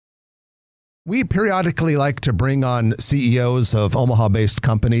We periodically like to bring on CEOs of Omaha-based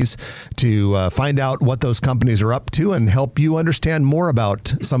companies to find out what those companies are up to and help you understand more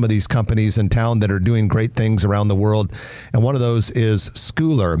about some of these companies in town that are doing great things around the world. And one of those is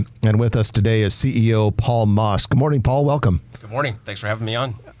Scoular. And with us today is CEO Paul Maass. Good morning, Paul. Welcome. Good morning. Thanks for having me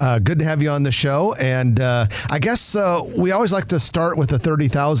on. Good to have you on the show. And I guess we always like to start with a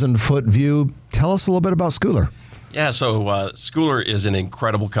 30,000-foot view. Tell us a little bit about Scoular. Yeah, so Scoular is an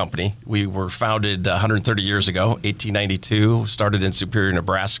incredible company. We were founded 130 years ago, 1892, started in Superior,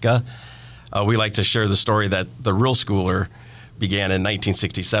 Nebraska. We like to share the story that the real Scoular began in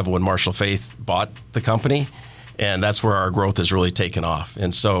 1967 when Marshall Faith bought the company, and that's where our growth has really taken off.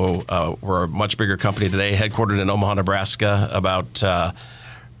 And so we're a much bigger company today, headquartered in Omaha, Nebraska, about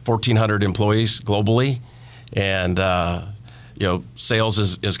 1,400 employees globally, and sales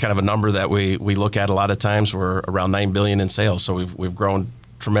is kind of a number that we look at a lot of times. We're around $9 billion in sales, so we've grown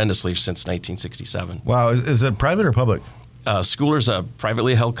tremendously since 1967. Wow, is it private or public? Scoular's a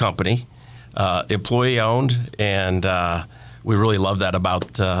privately held company, employee owned, and we really love that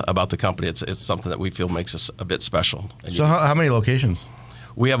about the company. It's something that we feel makes us a bit special. So how many locations?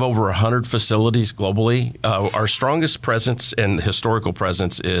 We have over 100 facilities globally. Our strongest presence and historical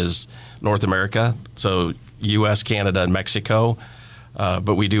presence is North America, so U.S., Canada, and Mexico.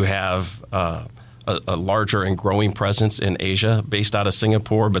 But we do have a larger and growing presence in Asia, based out of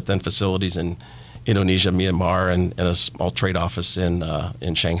Singapore, but then facilities in Indonesia, Myanmar, and a small trade office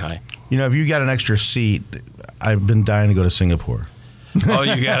in Shanghai. You know, if you got an extra seat, I've been dying to go to Singapore. Oh,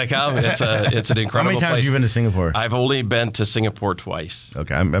 you got to come. It's an incredible place. How many times have you been to Singapore? I've only been to Singapore twice.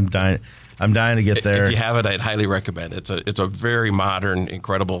 Okay, I'm dying to get there. If you haven't, I'd highly recommend it. It's a very modern,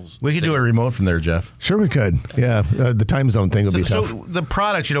 incredible We could do a remote from there, Jeff. Sure we could. Yeah, the time zone thing will be tough. So the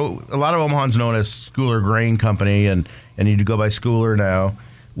products, a lot of Omaha's known as Scoular Grain Company, and you go by Scoular now.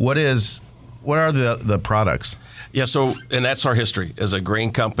 What are the products? Yeah, and that's our history as a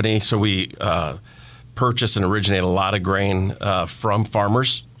grain company. So we purchase and originate a lot of grain from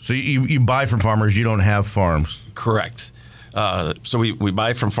farmers. So you buy from farmers, you don't have farms? Correct. So we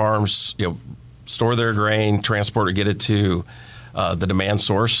buy from farms, store their grain, transport it, get it to the demand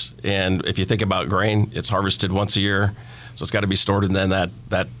source. And if you think about grain, it's harvested once a year, so it's got to be stored. And then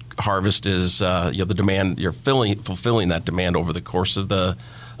that harvest is the demand. You're fulfilling that demand over the course of the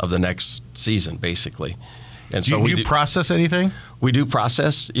next season, basically. And so do you process anything? We do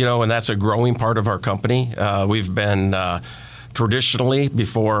process, and that's a growing part of our company. We've been traditionally,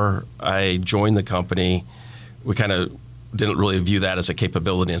 before I joined the company, we kind of didn't really view that as a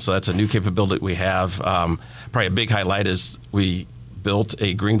capability. And so that's a new capability we have. Probably a big highlight is we built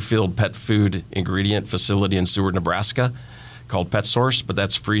a greenfield pet food ingredient facility in Seward, Nebraska called PetSource, but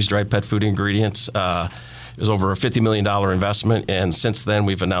that's freeze-dried pet food ingredients. It was over a $50 million investment, and since then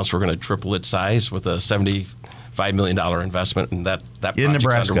we've announced we're going to triple its size with a $75 million investment, and that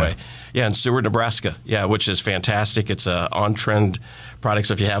project's underway. Yeah, in Seward, Nebraska. Yeah, which is fantastic. It's a on-trend product,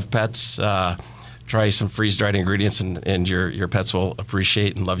 so if you have pets, try some freeze-dried ingredients, and your pets will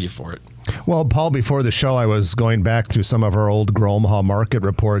appreciate and love you for it. Well, Paul, before the show, I was going back through some of our old Grow Omaha market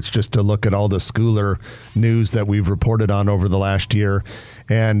reports just to look at all the Scoular news that we've reported on over the last year.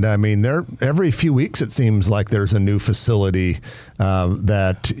 And, I mean, every few weeks it seems like there's a new facility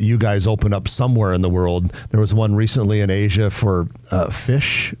that you guys open up somewhere in the world. There was one recently in Asia for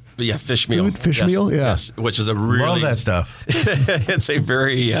fish. Yeah, fish meal. Fish meal, yeah. Yes, which is a really... Love that stuff. It's a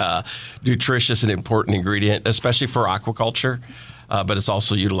very nutritious and important ingredient, especially for aquaculture. But it's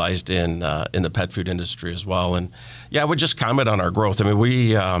also utilized in the pet food industry as well. And yeah, I would just comment on our growth. I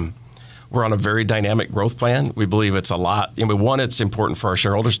mean, we're on a very dynamic growth plan. We believe it's a lot. One, it's important for our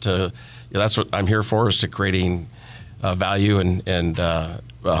shareholders to. That's what I'm here for, is to creating value and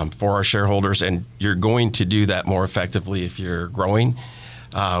for our shareholders. And you're going to do that more effectively if you're growing.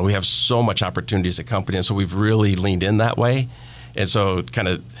 We have so much opportunity as a company, and so we've really leaned in that way. And so, kind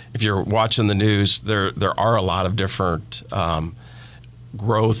of, if you're watching the news, there are a lot of different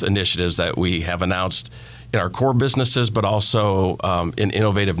growth initiatives that we have announced in our core businesses, but also in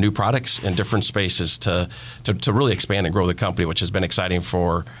innovative new products in different spaces to really expand and grow the company, which has been exciting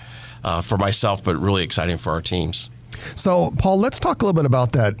for myself, but really exciting for our teams. So, Paul, let's talk a little bit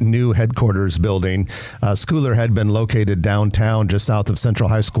about that new headquarters building. Scoular had been located downtown just south of Central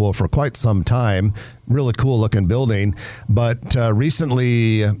High School for quite some time. Really cool looking building, but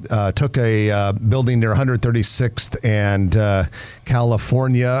recently took a building near 136th and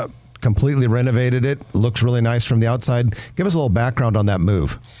California, completely renovated it. Looks really nice from the outside. Give us a little background on that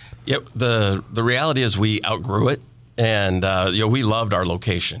move. Yep. The reality is we outgrew it. And we loved our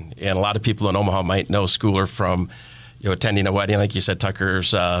location, and a lot of people in Omaha might know Scoular from attending a wedding. Like you said,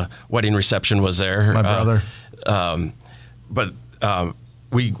 Tucker's wedding reception was there. My brother.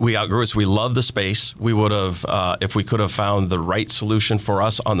 We outgrew it. So we love the space. We would have, if we could have found the right solution for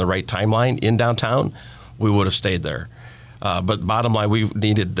us on the right timeline in downtown, we would have stayed there. But bottom line, we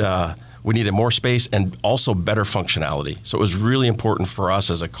needed more space and also better functionality. So it was really important for us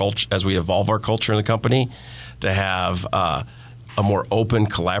as a culture, as we evolve our culture in the company, to have a more open,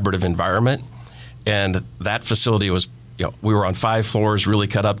 collaborative environment. And that facility was, we were on 5 floors, really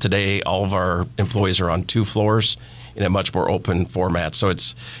cut up today. All of our employees are on 2 floors in a much more open format. So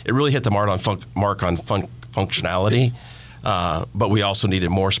it really hit the mark on functionality. But we also needed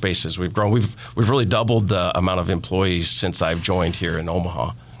more spaces. We've grown. We've really doubled the amount of employees since I've joined here in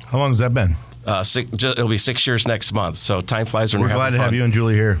Omaha. How long has that been? It'll be 6 years next month. So time flies when we're you're having fun. We're glad to have you and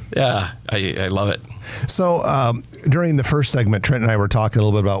Julie here. Yeah, I love it. So during the first segment, Trent and I were talking a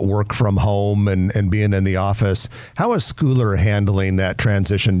little bit about work from home and being in the office. How is Scoular handling that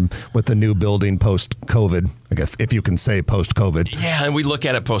transition with the new building post-COVID? I guess if you can say post-COVID. Yeah, and we look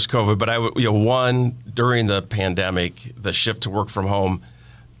at it post-COVID. But during the pandemic, the shift to work from home,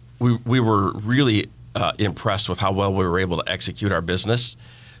 we were really impressed with how well we were able to execute our business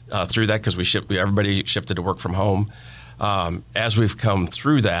through that, because everybody shifted to work from home. As we've come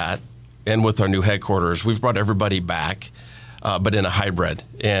through that, and with our new headquarters, we've brought everybody back, but in a hybrid.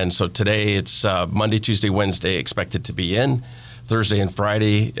 And so today it's Monday, Tuesday, Wednesday expected to be in. Thursday and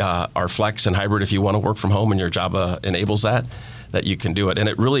Friday are flex and hybrid if you want to work from home and your job enables that you can do it. And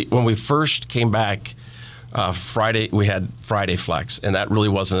it really, when we first came back Friday, we had Friday flex, and that really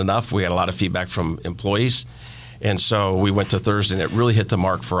wasn't enough. We had a lot of feedback from employees. And so we went to Thursday, and it really hit the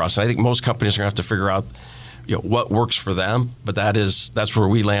mark for us. And I think most companies are going to have to figure out what works for them, but that's where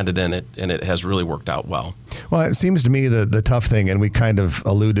we landed in it, and it has really worked out well. Well, it seems to me the tough thing, and we kind of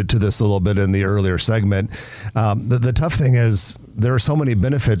alluded to this a little bit in the earlier segment, the tough thing is there are so many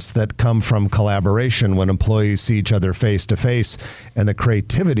benefits that come from collaboration when employees see each other face to face, and the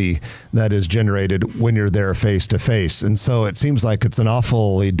creativity that is generated when you're there face to face. And so it seems like it's an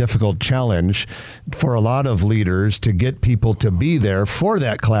awfully difficult challenge for a lot of leaders to get people to be there for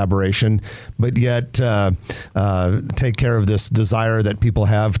that collaboration, but yet take care of this desire that people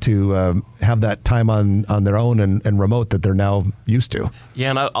have to have that time on their own and remote that they're now used to.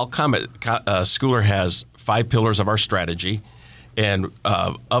 Yeah, and I'll comment. Scoular has 5 pillars of our strategy, and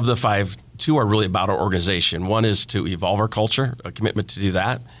of the 5, 2 are really about our organization. One is to evolve our culture, a commitment to do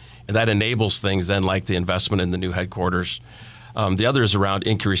that, and that enables things then like the investment in the new headquarters. The other is around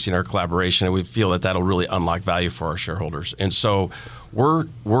increasing our collaboration, and we feel that that'll really unlock value for our shareholders. And so we're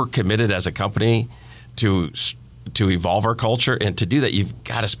committed as a company to evolve our culture, and to do that, you've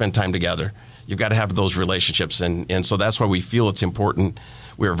got to spend time together. You've got to have those relationships, and so that's why we feel it's important.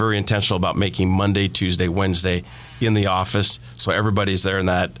 We are very intentional about making Monday, Tuesday, Wednesday in the office, so everybody's there, and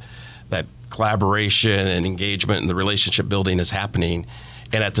that collaboration and engagement and the relationship building is happening,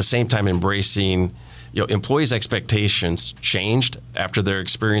 and at the same time embracing, employees' expectations changed after their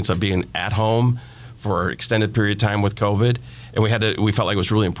experience of being at home for an extended period of time with COVID, and we felt like it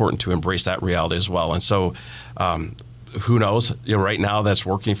was really important to embrace that reality as well. And so, who knows? Right now that's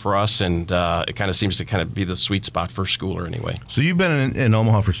working for us, and it kind of seems to kind of be the sweet spot for Scoular anyway. So you've been in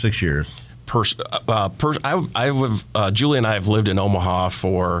Omaha for 6 years. Julie and I have lived in Omaha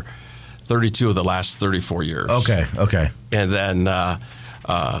for 32 of the last 34 years. Okay. And then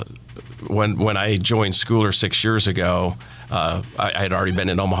when I joined Scoular 6 years ago, I had already been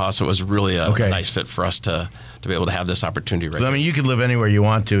in Omaha, so it was really a nice fit for us to be able to have this opportunity. Right. So I mean, you could live anywhere you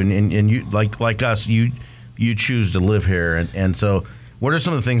want to, and you like us, you choose to live here, and so what are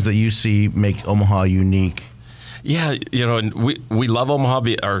some of the things that you see make Omaha unique? Yeah, and we love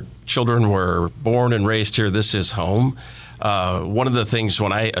Omaha. Our children were born and raised here. This is home. One of the things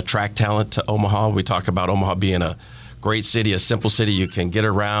when I attract talent to Omaha, we talk about Omaha being a great city, a simple city. You can get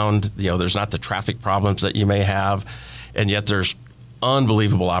around. There's not the traffic problems that you may have, and yet there's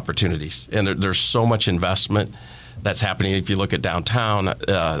unbelievable opportunities, and there's so much investment that's happening. If you look at downtown,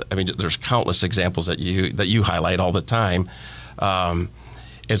 there's countless examples that you highlight all the time. And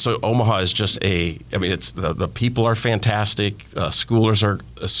so Omaha is just it's the people are fantastic. Schools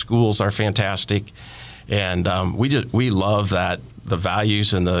are fantastic, and we love that, the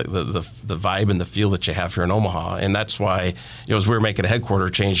values and the vibe and the feel that you have here in Omaha. And that's why, as we were making a headquarter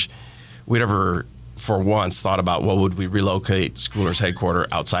change, we never for once thought about, well, would we relocate Schoular's headquarter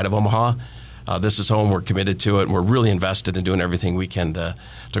outside of Omaha? This is home. We're committed to it, and we're really invested in doing everything we can to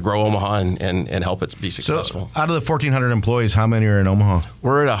grow Omaha and help it be successful. So out of the 1,400 employees, how many are in Omaha?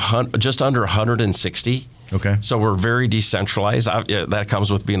 We're at just under 160. Okay. So we're very decentralized. That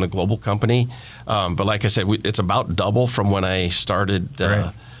comes with being a global company. But like I said, it's about double from when I started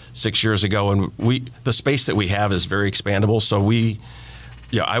Right. 6 years ago. And the space that we have is very expandable. So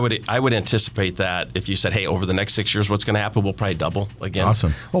I would anticipate that if you said, hey, over the next 6 years, what's going to happen? We'll probably double again.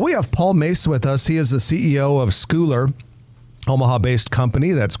 Awesome. Well, we have Paul Maass with us. He is the CEO of Scoular, Omaha-based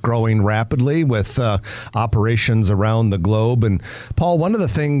company that's growing rapidly with operations around the globe. And Paul, one of the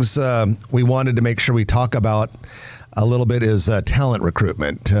things we wanted to make sure we talk about a little bit is talent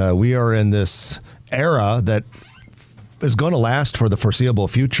recruitment. We are in this era that is going to last for the foreseeable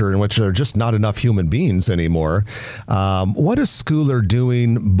future, in which there are just not enough human beings anymore. What is Scoular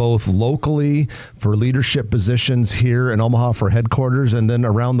doing both locally for leadership positions here in Omaha for headquarters, and then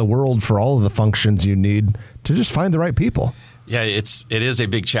around the world for all of the functions you need to just find the right people? Yeah, it is a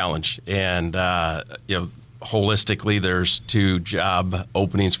big challenge, and holistically, there's 2 job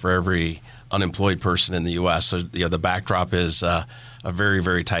openings for every unemployed person in the U.S. So the backdrop is a very,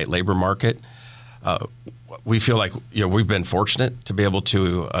 very tight labor market. We feel like we've been fortunate to be able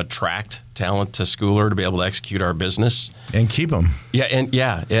to attract talent to Scoular to be able to execute our business And keep them.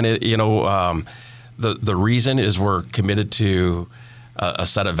 The reason is we're committed to a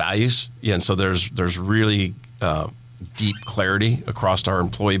set of values, and so there's really deep clarity across our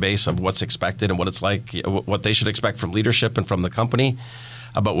employee base of what's expected and what it's like, what they should expect from leadership and from the company,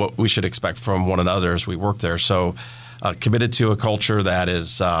 about what we should expect from one another as we work there. So committed to a culture that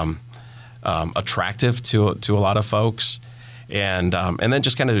is attractive to a lot of folks, and then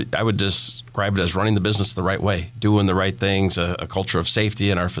just kind of, I would describe it as running the business the right way, doing the right things, a culture of safety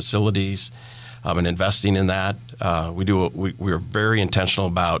in our facilities, and investing in that. We are very intentional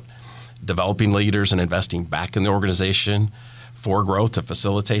about developing leaders and investing back in the organization for growth to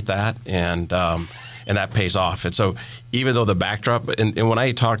facilitate that, and that pays off. And so even though the backdrop, and when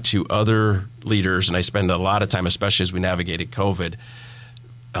I talk to other leaders, and I spend a lot of time, especially as we navigated COVID,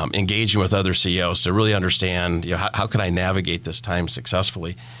 engaging with other CEOs to really understand, how can I navigate this time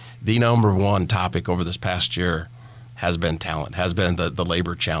successfully? The number one topic over this past year has been talent, has been the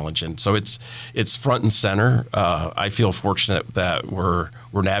labor challenge, and so it's front and center. I feel fortunate that we're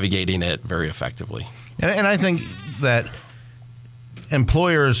navigating it very effectively. And I think that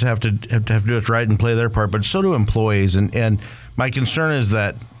employers have to do it right and play their part, but so do employees. And my concern is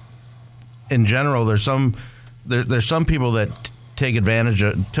that in general, there's some people that took advantage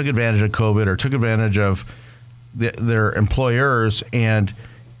of COVID or took advantage of their employers, and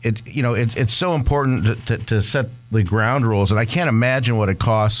it's so important to set the ground rules. And I can't imagine what it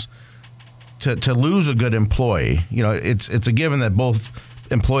costs to lose a good employee. It's a given that both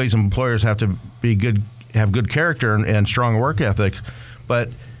employees and employers have to have good character and strong work ethic, but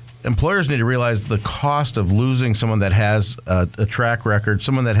employers need to realize the cost of losing someone that has a track record,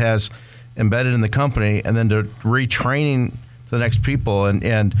 someone that has embedded in the company, and then to retraining the next people.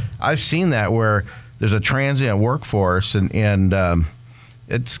 And I've seen that where there's a transient workforce, and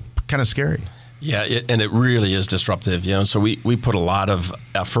it's kind of scary. Yeah, and it really is disruptive. So we put a lot of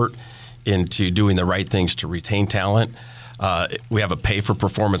effort into doing the right things to retain talent. We have a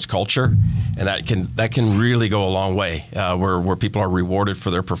pay-for-performance culture, and that can really go a long way, where people are rewarded for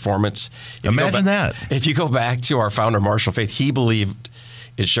their performance. Imagine that. If you go back to our founder, Marshall Faith, he believed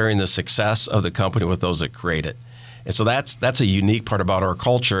in sharing the success of the company with those that create it. And so that's a unique part about our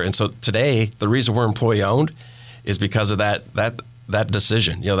culture. And so today, the reason we're employee-owned is because of that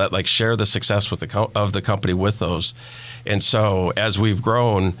decision, that like share the success with of the company with those. And so as we've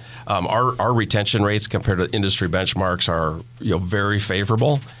grown, our retention rates compared to industry benchmarks are very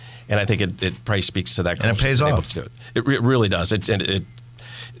favorable, and I think it probably speaks to that culture. And it pays off. It really does. It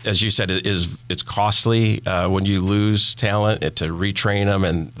as you said, it's costly when you lose talent to retrain them,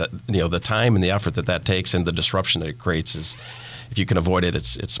 and the time and the effort that takes and the disruption that it creates is, if you can avoid it,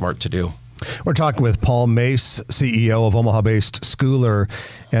 it's smart to do. We're talking with Paul Maass, CEO of Omaha-based Scoular.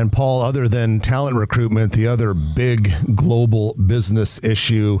 And Paul, other than talent recruitment, the other big global business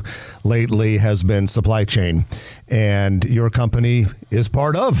issue lately has been supply chain. And your company is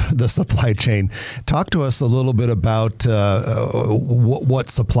part of the supply chain. Talk to us a little bit about what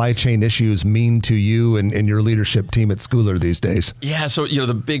supply chain issues mean to you and your leadership team at Scoular these days. Yeah, so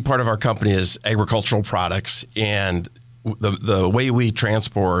the big part of our company is agricultural products, and the way we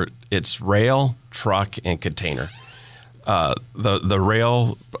transport, it's rail, truck, and container. The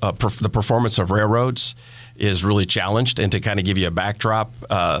rail, the performance of railroads is really challenged. And to kind of give you a backdrop,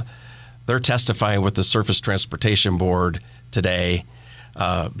 they're testifying with the Surface Transportation Board today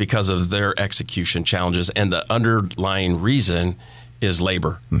because of their execution challenges, and the underlying reason is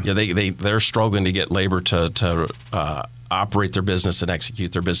labor. They're struggling to get labor to operate their business and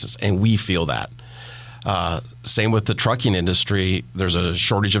execute their business, and we feel that. Same with the trucking industry. There's a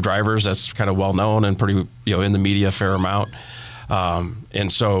shortage of drivers. That's kind of well known and pretty, in the media a fair amount.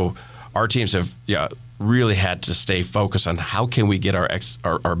 And so our teams have really had to stay focused on how can we get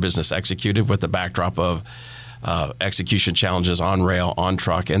our business executed with the backdrop of execution challenges on rail, on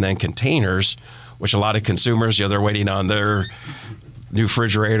truck, and then containers, which a lot of consumers, they're waiting on their new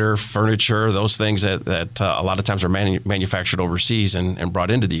refrigerator, furniture, those things that a lot of times are manufactured overseas and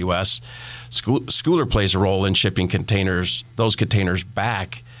brought into the U.S. Scoular plays a role in shipping those containers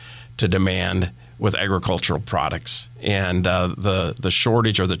back to demand with agricultural products. And the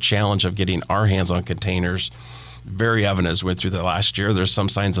shortage or the challenge of getting our hands on containers, very evident as we went through the last year. There's some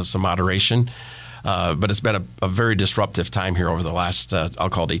signs of some moderation. But it's been a very disruptive time here over the last, I'll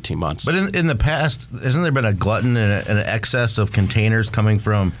call it 18 months. But in the past, hasn't there been a glutton and an excess of containers coming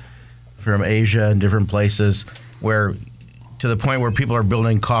from Asia and different places where to the point where people are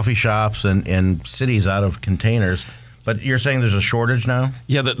building coffee shops and cities out of containers? But you're saying there's a shortage now?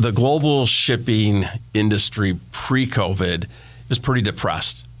 Yeah, the global shipping industry pre-COVID is pretty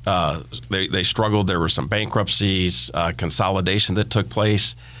depressed. They struggled. There were some bankruptcies, consolidation that took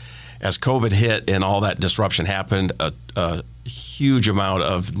place. As COVID hit and all that disruption happened, a huge amount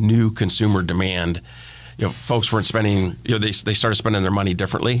of new consumer demand. Folks weren't spending. They started spending their money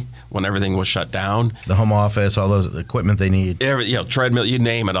differently when everything was shut down. The home office, all those equipment they need. Treadmill, you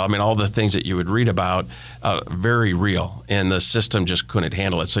name it. I mean, all the things that you would read about, very real, and the system just couldn't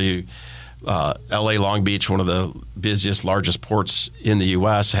handle it. So L.A. Long Beach, one of the busiest, largest ports in the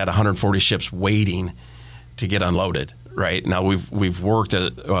U.S., had 140 ships waiting to get unloaded. Right now, we've worked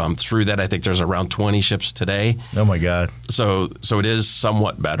through that. I think there's around 20 ships today. Oh my God! So it is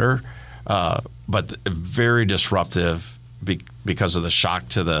somewhat better, but very disruptive because of the shock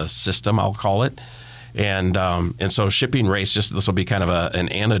to the system, I'll call it. And so shipping rates. This will be kind of an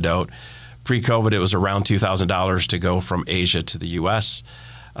anecdote. Pre-COVID, it was around $2,000 to go from Asia to the U.S.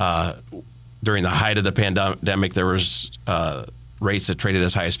 During the height of the pandemic, there was rates that traded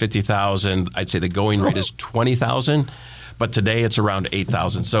as high as $50,000. I'd say the going rate is $20,000, but today it's around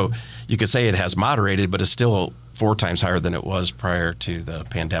 $8,000. So you could say it has moderated, but it's still 4 times higher than it was prior to the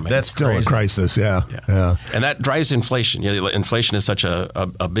pandemic. That's still crazy. A crisis, yeah. And that drives inflation. Inflation is such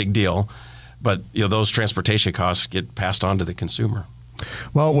a big deal, but those transportation costs get passed on to the consumer.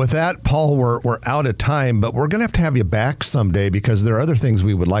 Well, with that, Paul, we're out of time, but we're going to have you back someday because there are other things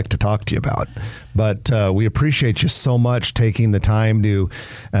we would like to talk to you about. But we appreciate you so much taking the time to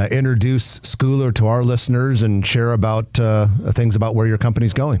introduce Scoular to our listeners and share about things about where your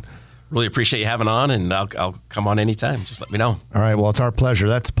company's going. Really appreciate you having on, and I'll come on anytime. Just let me know. All right. Well, it's our pleasure.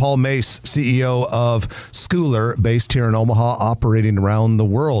 That's Paul Maass, CEO of Scoular, based here in Omaha, operating around the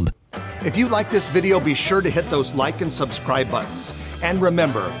world. If you like this video, be sure to hit those like and subscribe buttons. And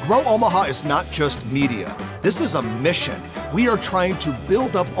remember, Grow Omaha is not just media. This is a mission. We are trying to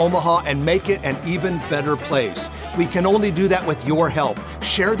build up Omaha and make it an even better place. We can only do that with your help.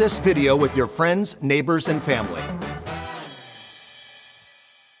 Share this video with your friends, neighbors, and family.